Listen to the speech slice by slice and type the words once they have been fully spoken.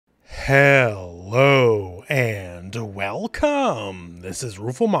Hello and welcome. This is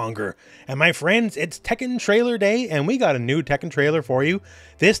Rooflemonger, and my friends, it's Tekken trailer day, and we got a new Tekken trailer for you.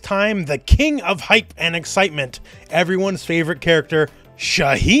 This time, the king of hype and excitement, everyone's favorite character,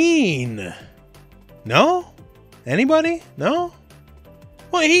 Shaheen. No? Anybody? No?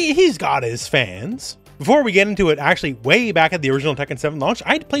 Well, he's got his fans. Before we get into it, actually, way back at the original Tekken 7 launch,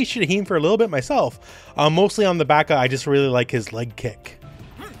 I'd play Shaheen for a little bit myself. Mostly on the back of, I just really like his leg kick.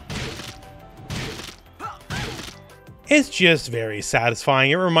 It's just very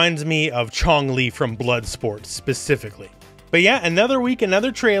satisfying. It reminds me of Chong Li from Bloodsport specifically. But yeah, another week,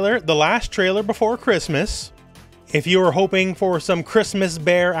 another trailer, the last trailer before Christmas. If you were hoping for some Christmas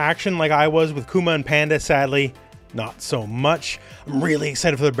bear action like I was with Kuma and Panda, sadly, not so much. I'm really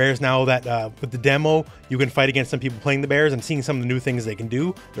excited for the bears now that with the demo, you can fight against some people playing the bears and seeing some of the new things they can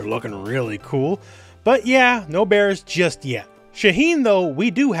do. They're looking really cool. But yeah, no bears just yet. Shaheen though, we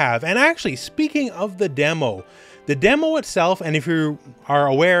do have, and actually speaking of the demo itself, and if you are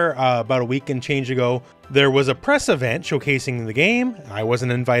aware, about a week and change ago, there was a press event showcasing the game. I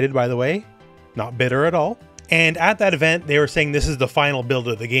wasn't invited, by the way, not bitter at all. And at that event, they were saying this is the final build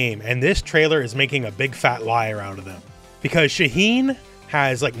of the game, and this trailer is making a big fat liar out of them. Because Shaheen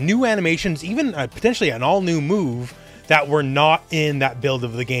has like new animations, even potentially an all new move that were not in that build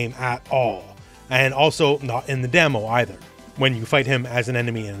of the game at all. And also not in the demo either, when you fight him as an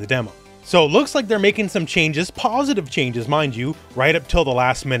enemy in the demo. So it looks like they're making some changes, positive changes, mind you, right up till the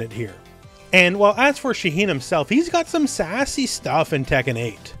last minute here. And well, as for Shaheen himself, he's got some sassy stuff in Tekken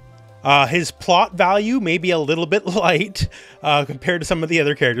 8. His plot value may be a little bit light compared to some of the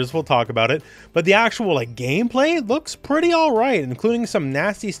other characters, we'll talk about it, but the actual like gameplay looks pretty alright, including some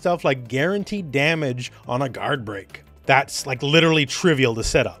nasty stuff like guaranteed damage on a guard break. That's like literally trivial to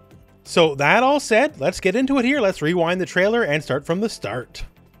set up. So that all said, let's get into it here. Let's rewind the trailer and start from the start.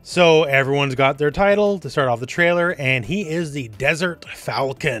 So everyone's got their title to start off the trailer, and he is the Desert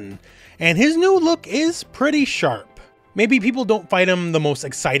Falcon. And his new look is pretty sharp. Maybe people don't find him the most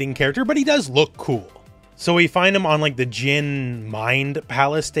exciting character, but he does look cool. So we find him on like the Jin Mind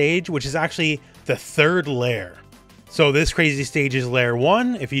Palace stage, which is actually the third lair. So this crazy stage is lair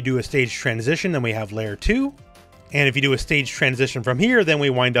 1. If you do a stage transition, then we have lair 2. And if you do a stage transition from here, then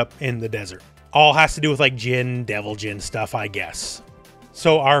we wind up in the desert. All has to do with like Jin, Devil Jin stuff, I guess.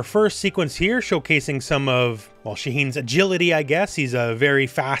 So our first sequence here showcasing some of, well, Shaheen's agility, I guess. He's a very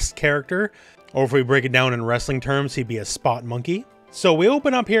fast character. Or if we break it down in wrestling terms, he'd be a spot monkey. So we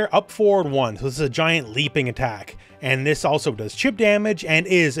open up here, up forward 1. So this is a giant leaping attack. And this also does chip damage and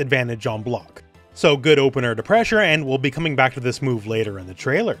is advantage on block. So good opener to pressure, and we'll be coming back to this move later in the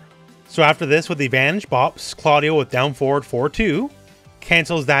trailer. So after this, with the advantage bops, Claudio with down forward 4-2.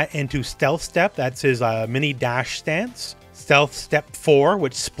 Cancels that into stealth step. That's his mini dash stance. Stealth step 4,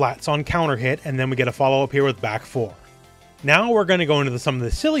 which splats on counter hit, and then we get a follow up here with back 4. Now we're going to go into some of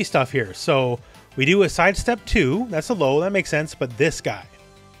the silly stuff here. So we do a side step 2, that's a low, that makes sense, but this guy.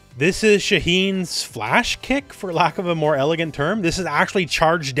 This is Shaheen's flash kick, for lack of a more elegant term. This is actually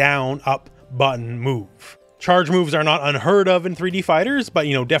charge down up button move. Charge moves are not unheard of in 3D fighters, but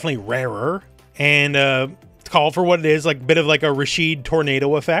you know, definitely rarer. And call for what it is, like a bit of like a Rashid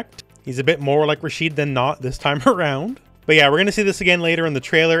tornado effect. He's a bit more like Rashid than not this time around. But yeah, we're going to see this again later in the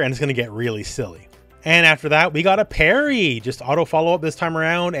trailer, and it's going to get really silly. And after that, we got a parry. Just auto follow up this time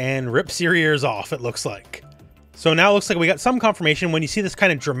around and rips your ears off, it looks like. So now it looks like we got some confirmation. When you see this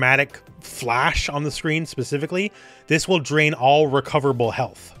kind of dramatic flash on the screen specifically, this will drain all recoverable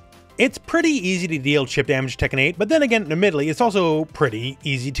health. It's pretty easy to deal chip damage to Tekken 8, but then again, admittedly, it's also pretty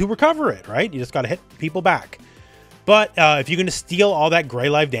easy to recover it, right? You just got to hit people back. But if you're going to steal all that gray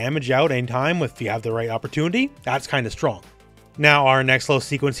life damage out anytime if you have the right opportunity, that's kind of strong. Now our next little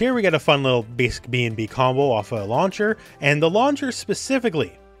sequence here, we get a fun little basic B&B combo off a launcher, and the launcher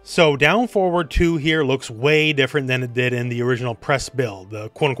specifically. So down forward 2 here looks way different than it did in the original press build, the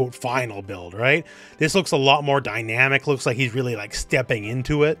quote-unquote final build, right? This looks a lot more dynamic, looks like he's really like stepping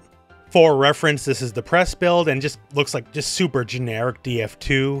into it. For reference, this is the press build and just looks like just super generic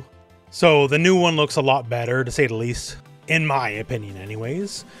DF2. So the new one looks a lot better, to say the least, in my opinion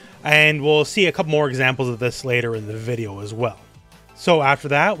anyways. And we'll see a couple more examples of this later in the video as well. So after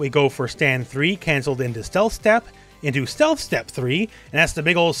that, we go for stand 3, canceled into stealth step 3, and that's the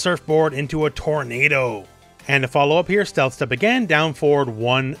big old surfboard into a tornado. And to follow up here, stealth step again, down forward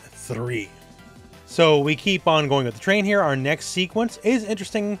 1-3. So we keep on going with the train here. Our next sequence is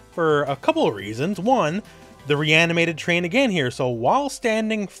interesting for a couple of reasons. One, the reanimated train again here. So while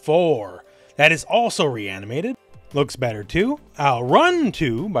standing 4, that is also reanimated. Looks better too. Run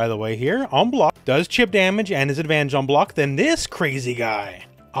 2, by the way, here on block. Does chip damage and is advantage on block. Then this crazy guy.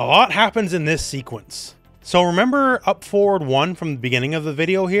 A lot happens in this sequence. So remember up forward 1 from the beginning of the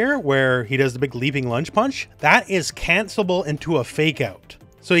video here, where he does the big leaping lunge punch? That is cancelable into a fake out.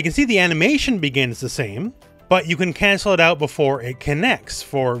 So you can see the animation begins the same, but you can cancel it out before it connects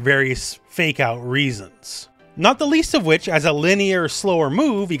for various fake out reasons. Not the least of which, as a linear, slower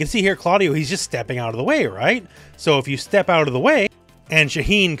move, you can see here Claudio, he's just stepping out of the way, right? So if you step out of the way, and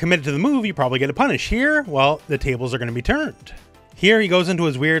Shaheen committed to the move, you probably get a punish. Here, well, the tables are going to be turned. Here he goes into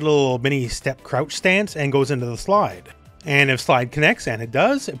his weird little mini step crouch stance and goes into the slide. And if slide connects, and it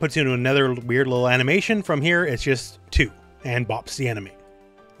does, it puts you into another weird little animation. From here, it's just 2, and bops the enemy.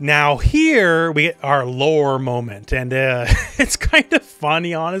 Now here, we get our lore moment, and it's kind of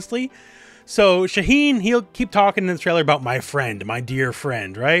funny, honestly. So Shaheen, he'll keep talking in the trailer about my friend, my dear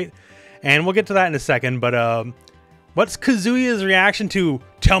friend, right? And we'll get to that in a second, but what's Kazuya's reaction to,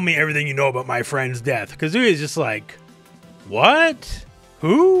 tell me everything you know about my friend's death? Kazuya's just like, what?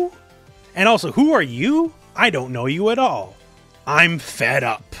 Who? And also, who are you? I don't know you at all. I'm fed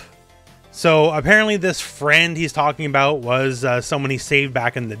up. So apparently this friend he's talking about was someone he saved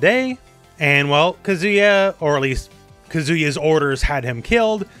back in the day. And well, Kazuya, or at least Kazuya's orders had him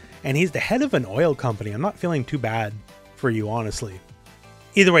killed. And he's the head of an oil company. I'm not feeling too bad for you, honestly.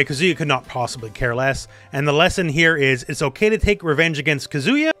 Either way, Kazuya could not possibly care less. And the lesson here is it's okay to take revenge against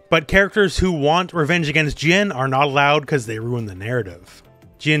Kazuya, but characters who want revenge against Jin are not allowed because they ruin the narrative.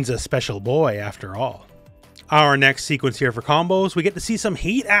 Jin's a special boy after all. Our next sequence here for combos, we get to see some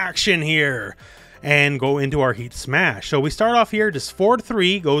heat action here and go into our heat smash. So we start off here, just forward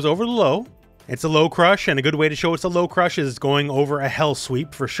 3, goes over the low. It's a low crush, and a good way to show it's a low crush is going over a hell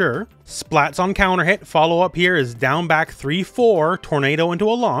sweep for sure. Splats on counter hit. Follow up here is down back 3-4, tornado into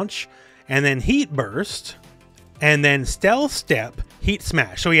a launch, and then heat burst, and then stealth step, heat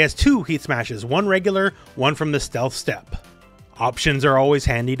smash. So he has 2 heat smashes, 1 regular, 1 from the stealth step. Options are always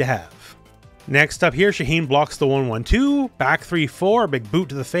handy to have. Next up here, Shaheen blocks the 1-1-2, back 3-4, big boot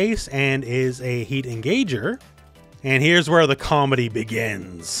to the face, and is a heat engager. And here's where the comedy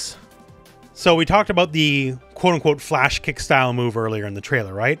begins. So we talked about the quote-unquote flash kick style move earlier in the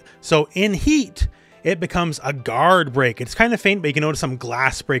trailer, right? So in heat, it becomes a guard break. It's kind of faint, but you can notice some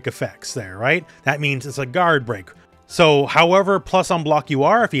glass break effects there, right? That means it's a guard break. So however plus on block you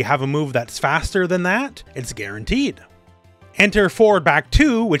are, if you have a move that's faster than that, it's guaranteed. Enter forward back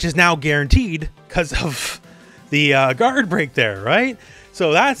 2, which is now guaranteed because of the guard break there, right?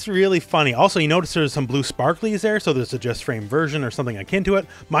 So that's really funny. Also, you notice there's some blue sparklies there, so there's a just frame version or something akin to it.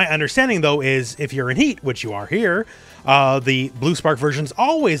 My understanding, though, is if you're in heat, which you are here, the blue spark version's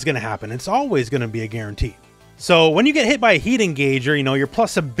always going to happen. It's always going to be a guarantee. So when you get hit by a heat engager, you know, you're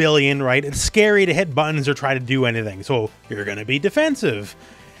plus a billion, right? It's scary to hit buttons or try to do anything, so you're going to be defensive.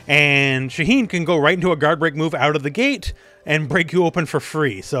 And Shaheen can go right into a guard break move out of the gate and break you open for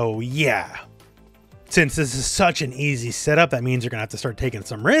free. So yeah. Since this is such an easy setup, that means you're going to have to start taking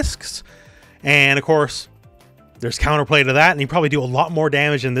some risks. And of course, there's counterplay to that, and you probably do a lot more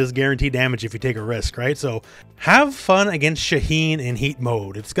damage than this guaranteed damage if you take a risk, right? So have fun against Shaheen in heat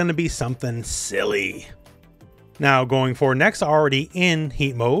mode. It's going to be something silly. Now going forward next, already in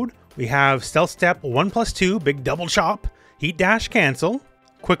heat mode, we have stealth step 1+2, big double chop, heat dash cancel,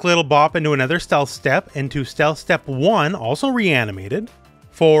 quick little bop into another stealth step, into stealth step 1, also reanimated.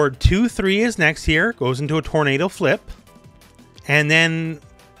 Forward 2-3 is next here, goes into a tornado flip. And then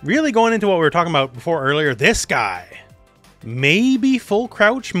really going into what we were talking about before earlier, this guy. Maybe full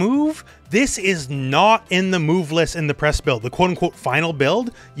crouch move? This is not in the move list in the press build, the quote-unquote final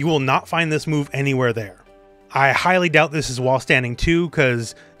build. You will not find this move anywhere there. I highly doubt this is wall standing 2,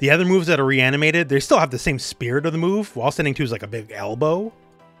 because the other moves that are reanimated, they still have the same spirit of the move. Wall standing 2 is like a big elbow.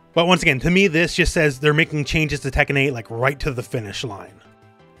 But once again, to me, this just says they're making changes to Tekken 8 like right to the finish line.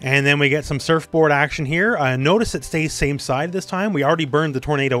 And then we get some surfboard action here. Notice it stays same side this time. We already burned the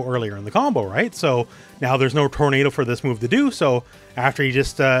tornado earlier in the combo, right? So now there's no tornado for this move to do. So after he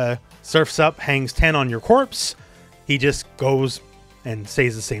just surfs up, hangs 10 on your corpse, he just goes and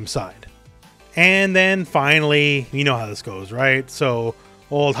stays the same side. And then finally, you know how this goes, right? So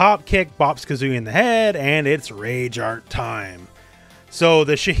old hop kick bops Kazuya in the head, and it's rage art time. So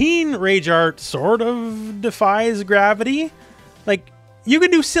the Shaheen rage art sort of defies gravity. Like, you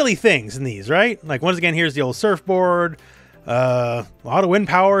can do silly things in these, right? Like, once again, here's the old surfboard. A lot of wind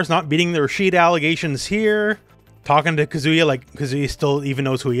powers, not beating the Rashid allegations here. Talking to Kazuya like Kazuya still even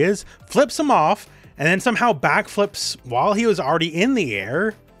knows who he is. Flips him off, and then somehow backflips while he was already in the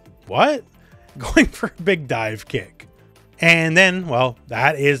air. What? Going for a big dive kick. And then, well,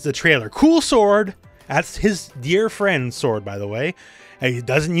 that is the trailer. Cool sword. That's his dear friend's sword, by the way. He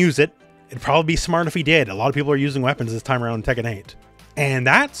doesn't use it. It'd probably be smart if he did. A lot of people are using weapons this time around in Tekken 8. And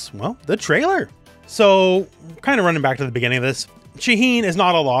that's, well, the trailer. So, kind of running back to the beginning of this, Shaheen is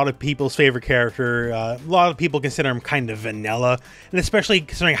not a lot of people's favorite character. A lot of people consider him kind of vanilla, and especially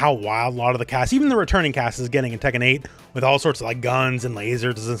considering how wild a lot of the cast, even the returning cast, is getting in Tekken 8 with all sorts of like guns and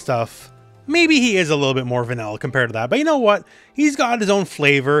lasers and stuff. Maybe he is a little bit more vanilla compared to that, but you know what? He's got his own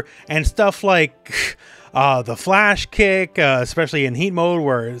flavor, and stuff like the flash kick, especially in heat mode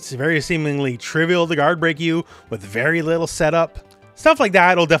where it's very seemingly trivial to guard break you with very little setup. Stuff like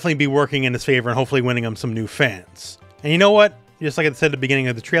that will definitely be working in his favor and hopefully winning him some new fans. And you know what? Just like I said at the beginning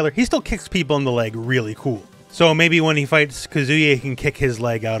of the trailer, he still kicks people in the leg really cool. So maybe when he fights Kazuya, he can kick his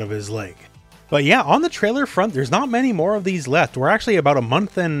leg out of his leg. But yeah, on the trailer front, there's not many more of these left. We're actually about a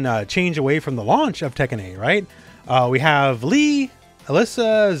month and change away from the launch of Tekken 8, right? We have Lee,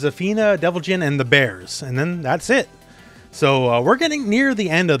 Alyssa, Zafina, Devil Jin, and the Bears. And then that's it. So we're getting near the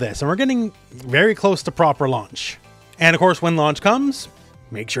end of this, and we're getting very close to proper launch. And of course, when launch comes,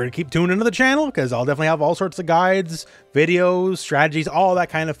 make sure to keep tuning into the channel, because I'll definitely have all sorts of guides, videos, strategies, all that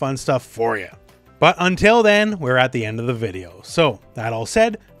kind of fun stuff for you. But until then, we're at the end of the video. So that all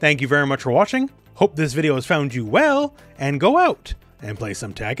said, thank you very much for watching. Hope this video has found you well, and go out and play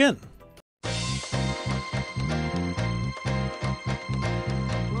some Tekken.